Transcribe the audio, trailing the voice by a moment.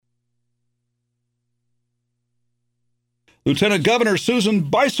Lieutenant Governor Susan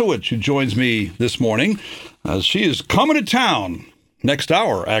Bysiewicz, who joins me this morning. She is coming to town next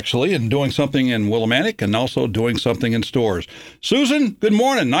hour, actually, and doing something in Willimantic and also doing something in Stores. Susan, good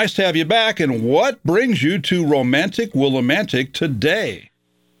morning. Nice to have you back. And what brings you to romantic Willimantic today?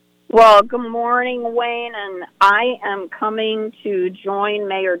 Well, good morning, Wayne, and I am coming to join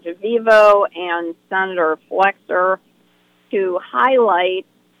Mayor DeVivo and Senator Flexer to highlight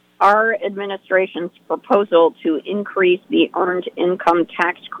our administration's proposal to increase the earned income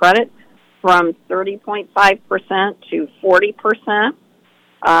tax credit from 30.5% to 40%.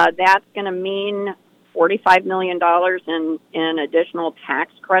 That's going to mean $45 million in additional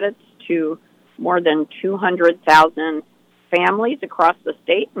tax credits to more than 200,000 families across the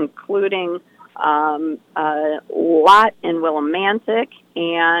state, including a lot in Willimantic,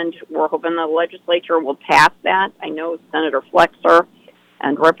 and we're hoping the legislature will pass that. I know Senator Flexer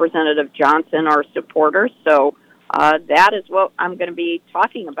and Representative Johnson are supporters, so that is what I'm going to be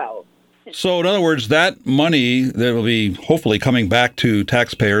talking about. So, in other words, that money that will be hopefully coming back to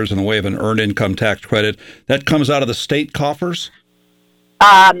taxpayers in the way of an earned income tax credit, that comes out of the state coffers?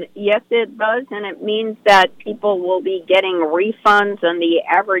 Yes, it does, and it means that people will be getting refunds, and the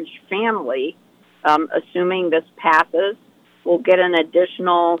average family, assuming this passes, will get an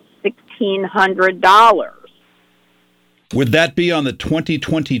additional $1,600. Would that be on the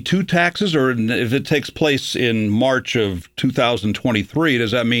 2022 taxes, or if it takes place in March of 2023,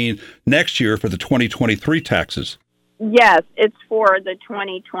 does that mean next year for the 2023 taxes? Yes, it's for the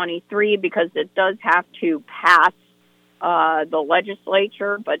 2023 because it does have to pass the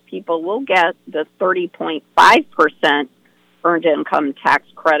legislature, but people will get the 30.5% earned income tax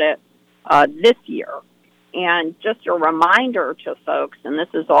credit this year. And just a reminder to folks, and this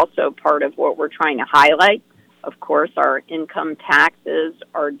is also part of what we're trying to highlight, of course, our income taxes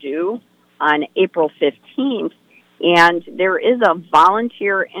are due on April 15th, and there is a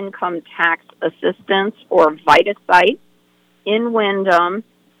volunteer income tax assistance or VITA site in Windham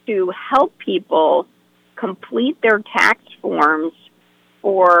to help people complete their tax forms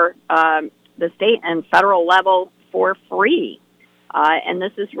for the state and federal level for free. And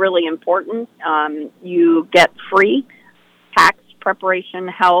this is really important. You get free tax preparation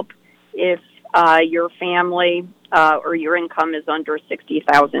help if your family or your income is under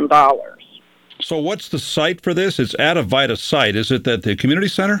 $60,000. So what's the site for this? It's at a VITA site. Is it at the community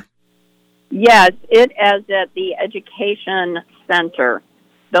center? Yes, it is at the Education Center.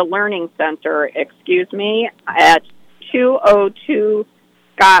 The Learning Center, at 202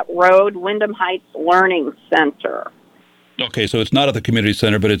 Scott Road, Wyndham Heights Learning Center. Okay, so it's not at the community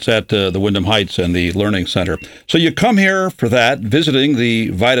center, but it's at the Wyndham Heights and the Learning Center. So you come here for that, visiting the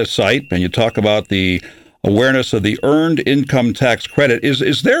VITA site, and you talk about the awareness of the earned income tax credit.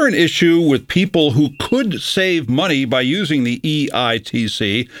 Is there an issue with people who could save money by using the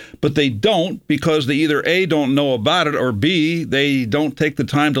EITC, but they don't because they either A, don't know about it, or B, they don't take the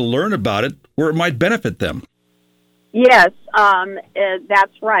time to learn about it where it might benefit them? Yes,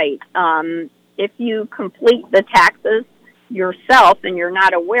 that's right. If you complete the taxes yourself and you're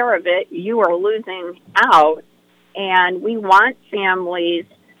not aware of it, you are losing out. And we want families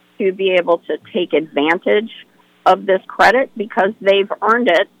to be able to take advantage of this credit because they've earned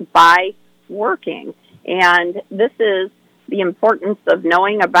it by working. And this is the importance of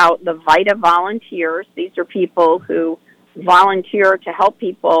knowing about the VITA volunteers. These are people who volunteer to help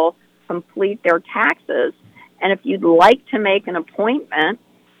people complete their taxes. And if you'd like to make an appointment,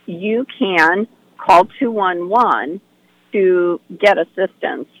 you can call 211 to get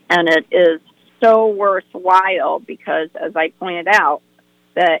assistance. And it is so worthwhile because, as I pointed out,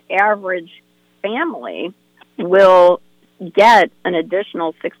 the average family will get an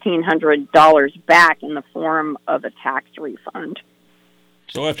additional $1,600 back in the form of a tax refund.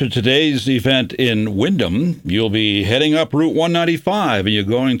 So after today's event in Windham, you'll be heading up Route 195 and you're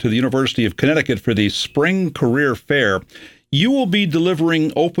going to the University of Connecticut for the Spring Career Fair. You will be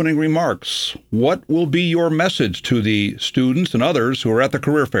delivering opening remarks. What will be your message to the students and others who are at the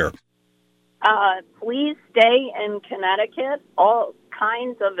career fair? Please stay in Connecticut. All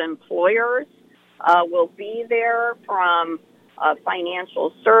kinds of employers will be there, from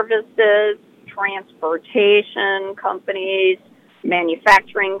financial services, transportation companies,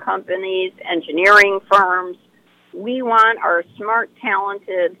 manufacturing companies, engineering firms. We want our smart,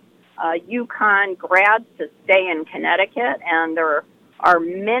 talented UConn grads to stay in Connecticut, and there are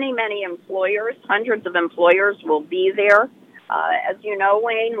many, many employers. Hundreds of employers will be there. As you know,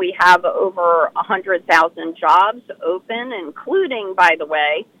 Wayne, we have over 100,000 jobs open, including, by the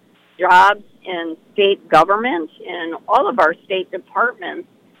way, jobs in state government, in all of our state departments.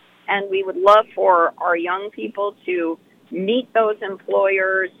 And we would love for our young people to meet those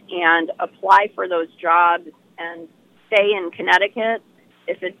employers and apply for those jobs and stay in Connecticut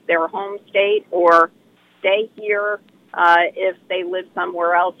if it's their home state, or stay here if they live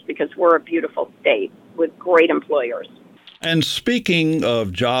somewhere else, because we're a beautiful state with great employers. And speaking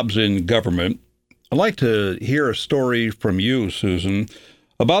of jobs in government, I'd like to hear a story from you, Susan,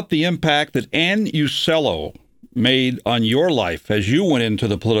 about the impact that Ann Usello made on your life as you went into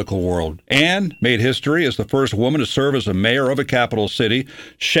the political world. Ann made history as the first woman to serve as a mayor of a capital city,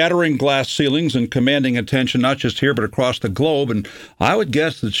 shattering glass ceilings and commanding attention not just here but across the globe. And I would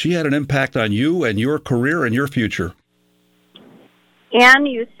guess that she had an impact on you and your career and your future. Ann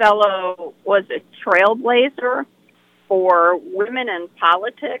Usello was a trailblazer for women in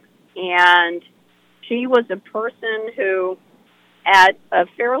politics, and she was a person who, at a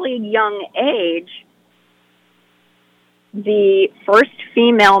fairly young age, the first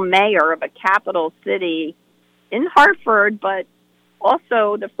female mayor of a capital city in Hartford, but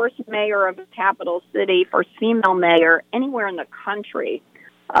also the first mayor of a capital city, first female mayor anywhere in the country.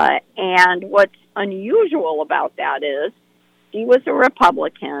 And what's unusual about that is she was a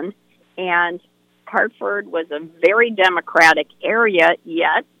Republican, and Hartford was a very Democratic area,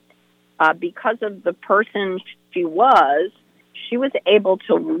 yet because of the person she was able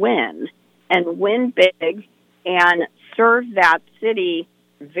to win, and win big, and serve that city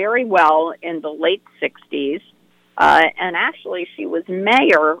very well in the late 60s. And actually, she was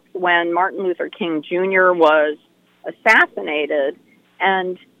mayor when Martin Luther King Jr. was assassinated.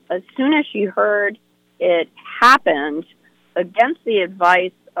 And as soon as she heard it happened, against the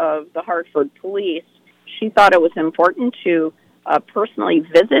advice of the Hartford police, she thought it was important to personally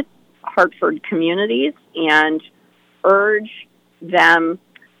visit Hartford communities and urge them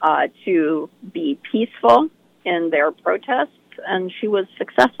to be peaceful in their protests, and she was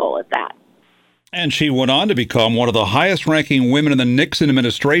successful at that. And she went on to become one of the highest-ranking women in the Nixon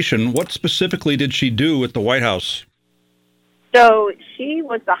administration. What specifically did she do at the White House? So she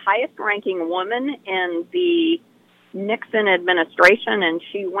was the highest-ranking woman in the Nixon administration, and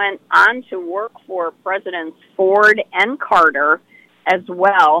she went on to work for Presidents Ford and Carter as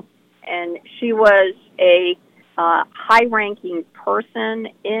well. And she was a high-ranking person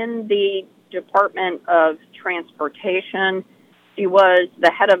in the Department of Transportation. She was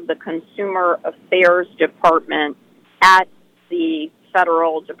the head of the Consumer Affairs Department at the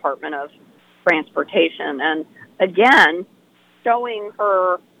Federal Department of Transportation. And again, showing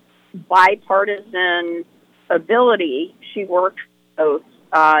her bipartisan ability, she worked both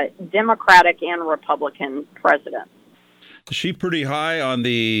Democratic and Republican presidents. Is she pretty high on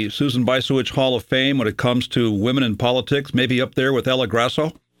the Susan Bysiewicz Hall of Fame when it comes to women in politics, maybe up there with Ella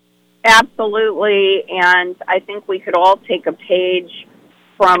Grasso? Absolutely, and I think we could all take a page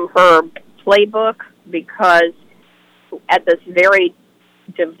from her playbook, because at this very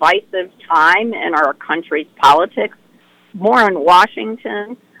divisive time in our country's politics, more in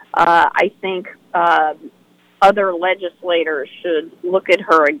Washington, I think other legislators should look at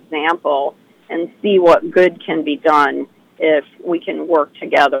her example and see what good can be done if we can work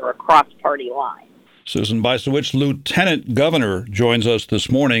together across party lines. Susan Bysiewicz, Lieutenant Governor, joins us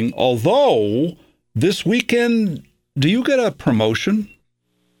this morning. Although, this weekend, do you get a promotion?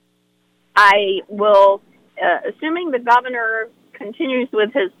 I will, assuming the governor continues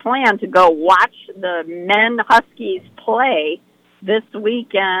with his plan to go watch the men Huskies play this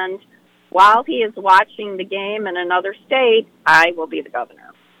weekend, while he is watching the game in another state, I will be the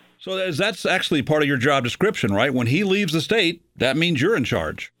governor. So that's actually part of your job description, right? When he leaves the state, that means you're in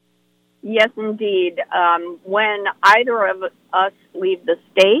charge. Yes, indeed. When either of us leave the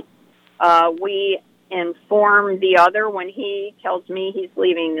state, we inform the other. When he tells me he's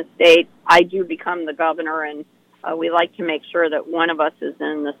leaving the state, I do become the governor, and we like to make sure that one of us is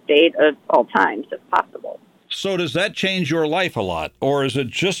in the state at all times, if possible. So does that change your life a lot? Or is it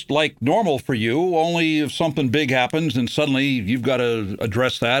just like normal for you, only if something big happens and suddenly you've got to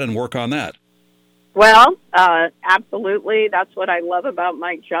address that and work on that? Well, absolutely. That's what I love about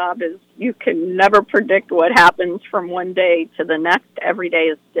my job, is you can never predict what happens from one day to the next. Every day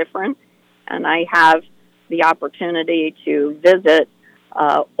is different. And I have the opportunity to visit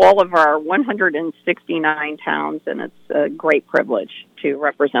all of our 169 towns, and it's a great privilege to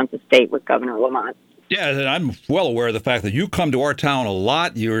represent the state with Governor Lamont. Yeah, and I'm well aware of the fact that you come to our town a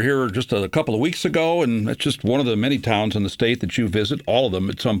lot. You were here just a couple of weeks ago, and it's just one of the many towns in the state that you visit, all of them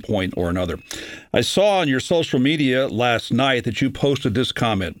at some point or another. I saw on your social media last night that you posted this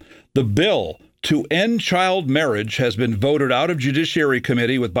comment: the bill to end child marriage has been voted out of Judiciary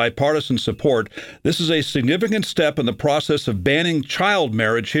Committee with bipartisan support. This is a significant step in the process of banning child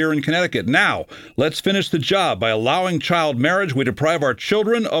marriage here in Connecticut. Now, let's finish the job. By allowing child marriage, we deprive our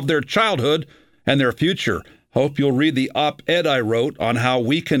children of their childhood and their future. Hope you'll read the op-ed I wrote on how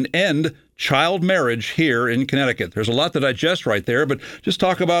we can end child marriage here in Connecticut. There's a lot to digest right there, but just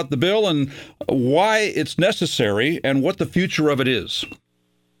talk about the bill and why it's necessary and what the future of it is.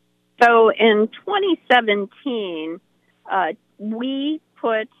 So in 2017, we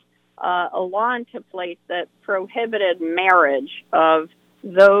put a law into place that prohibited marriage of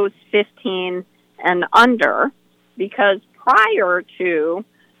those 15 and under, because prior to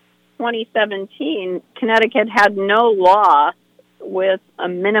 2017, Connecticut had no law with a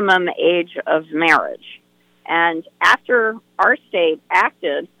minimum age of marriage. And after our state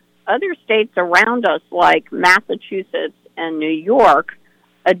acted, other states around us, like Massachusetts and New York,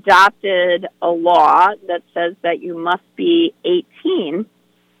 adopted a law that says that you must be 18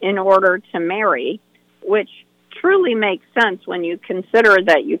 in order to marry, which truly makes sense when you consider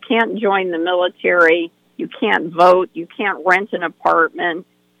that you can't join the military, you can't vote, you can't rent an apartment,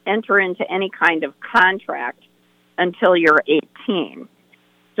 enter into any kind of contract until you're 18.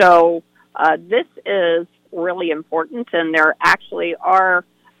 So this is really important, and there actually are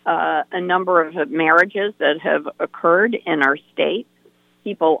a number of marriages that have occurred in our state,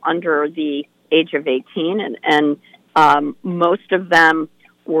 people under the age of 18, and most of them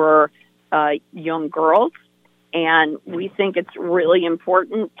were young girls. And we think it's really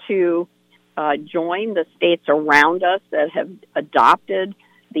important to join the states around us that have adopted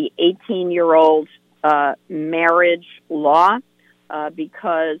the 18-year-old marriage law,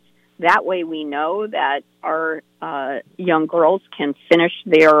 because that way we know that our young girls can finish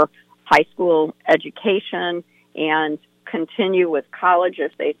their high school education and continue with college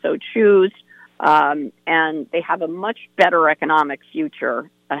if they so choose, and they have a much better economic future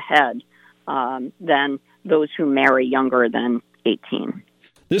ahead than those who marry younger than 18.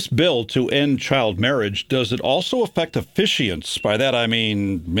 This bill to end child marriage, does it also affect officiants? By that I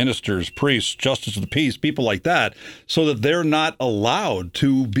mean ministers, priests, justice of the peace, people like that, so that they're not allowed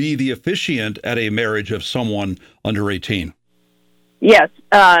to be the officiant at a marriage of someone under 18? Yes,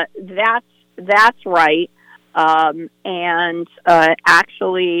 that's right. And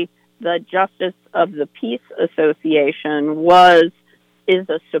actually, the Justice of the Peace Association is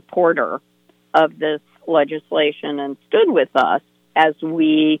a supporter of this legislation and stood with us as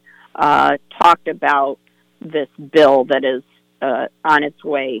we talked about this bill that is on its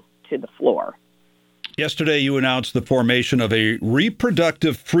way to the floor. Yesterday, you announced the formation of a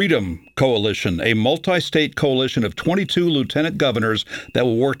Reproductive Freedom Coalition, a multi-state coalition of 22 lieutenant governors that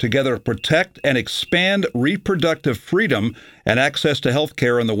will work together to protect and expand reproductive freedom and access to health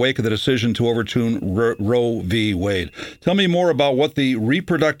care in the wake of the decision to overturn Roe v. Wade. Tell me more about what the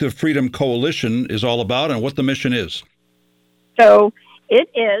Reproductive Freedom Coalition is all about and what the mission is. So it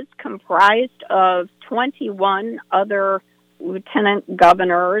is comprised of 21 other lieutenant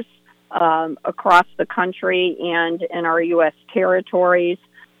governors across the country and in our U.S. territories.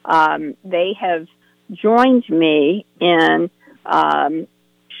 They have joined me in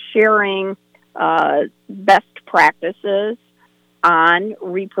sharing best practices on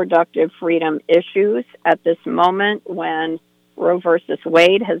reproductive freedom issues at this moment when Roe versus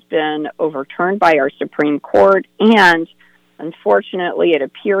Wade has been overturned by our Supreme Court, and unfortunately it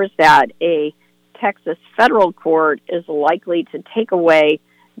appears that a Texas federal court is likely to take away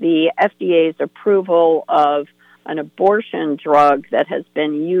the FDA's approval of an abortion drug that has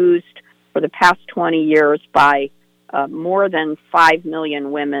been used for the past 20 years by more than 5 million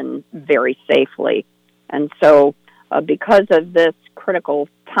women very safely. And so because of this critical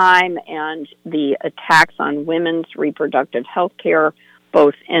time and the attacks on women's reproductive health care,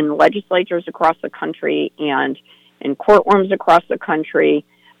 both in legislatures across the country and in courtrooms across the country,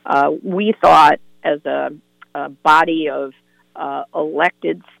 we thought as a body of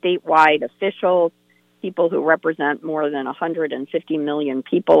elected statewide officials, people who represent more than 150 million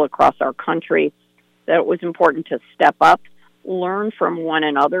people across our country, that it was important to step up, learn from one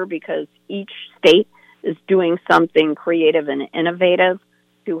another, because each state is doing something creative and innovative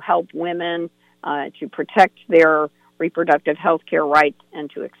to help women, to protect their reproductive health care rights, and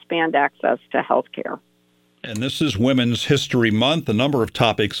to expand access to health care. And this is Women's History Month. A number of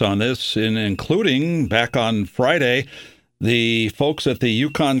topics on this, including back on Friday, the folks at the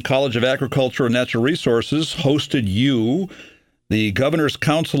Yukon College of Agriculture and Natural Resources hosted the Governor's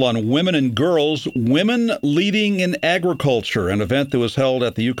Council on Women and Girls, Women Leading in Agriculture, an event that was held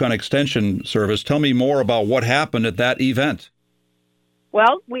at the Yukon Extension Service. Tell me more about what happened at that event.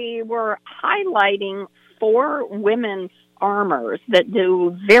 Well, we were highlighting 4 women farmers that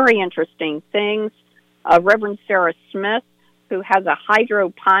do very interesting things. Reverend Sarah Smith, who has a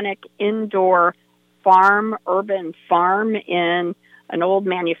hydroponic indoor urban farm in an old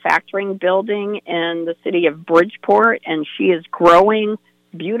manufacturing building in the city of Bridgeport, and she is growing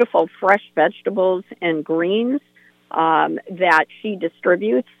beautiful fresh vegetables and greens that she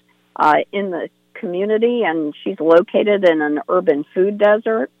distributes in the community, and she's located in an urban food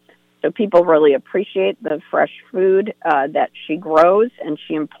desert. So people really appreciate the fresh food that she grows, and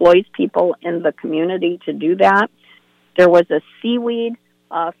she employs people in the community to do that. There was a seaweed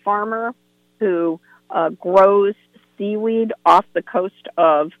farmer who grows seaweed off the coast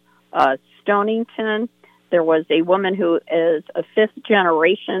of Stonington. There was a woman who is a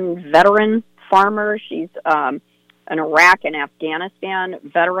 5th-generation veteran farmer. She's an Iraq and Afghanistan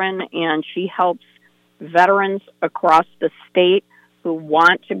veteran, and she helps veterans across the state who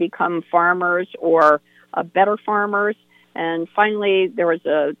want to become farmers or better farmers. And finally, there was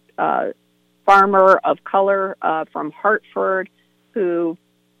a farmer of color from Hartford who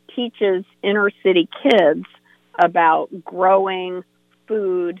teaches inner-city kids about growing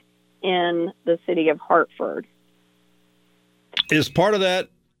food in the city of Hartford. Is part of that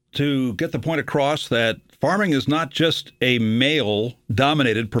to get the point across that farming is not just a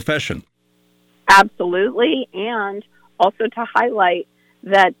male-dominated profession? Absolutely, and also to highlight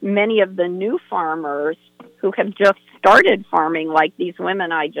that many of the new farmers who have just started farming, like these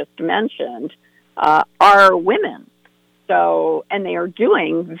women I just mentioned, are women. So, and they are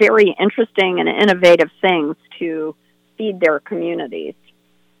doing very interesting and innovative things to feed their communities.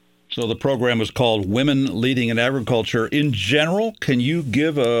 So the program is called Women Leading in Agriculture. In general, can you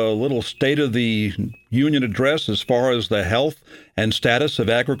give a little State of the Union address as far as the health and status of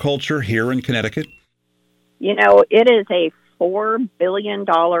agriculture here in Connecticut? You know, it is a $4 billion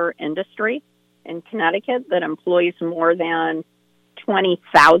industry in Connecticut that employs more than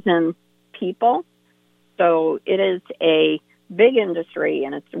 20,000 people. So it is a big industry,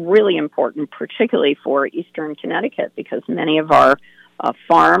 and it's really important, particularly for Eastern Connecticut, because many of our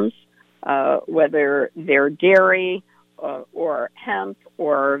farms, whether they're dairy or hemp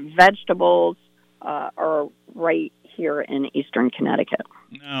or vegetables, are right here in Eastern Connecticut.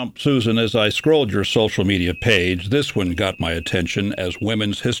 Now, Susan, as I scrolled your social media page, this one got my attention as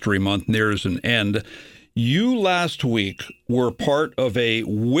Women's History Month nears an end. You last week were part of a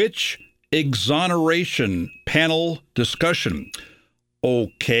witch exoneration panel discussion.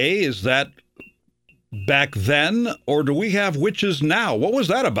 Okay, is that back then, or do we have witches now? What was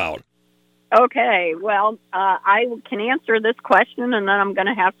that about? Okay, well, I can answer this question, and then I'm going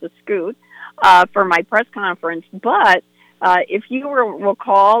to have to scoot for my press conference. But if you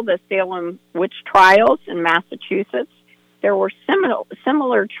recall the Salem witch trials in Massachusetts, there were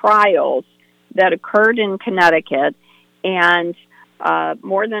similar trials that occurred in Connecticut, and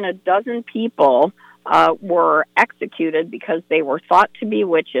more than a dozen people were executed because they were thought to be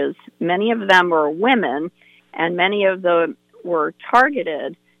witches. Many of them were women, and many of them were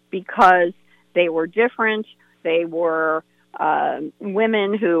targeted because they were different. They were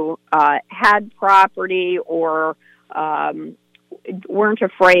women who had property or weren't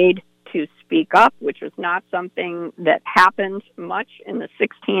afraid to speak up, which was not something that happened much in the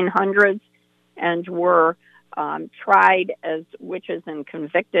 1600s, and were tried as witches and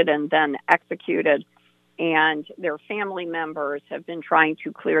convicted and then executed. And their family members have been trying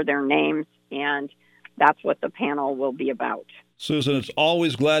to clear their names, and that's what the panel will be about. Susan, it's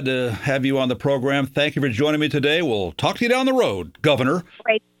always glad to have you on the program. Thank you for joining me today. We'll talk to you down the road, Governor.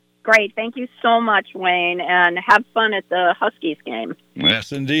 Great. Thank you so much, Wayne, and have fun at the Huskies game.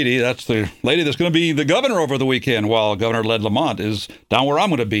 Yes, indeedy. That's the lady that's going to be the governor over the weekend, while Governor Led Lamont is down where I'm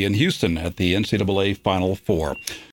going to be in Houston at the NCAA Final Four.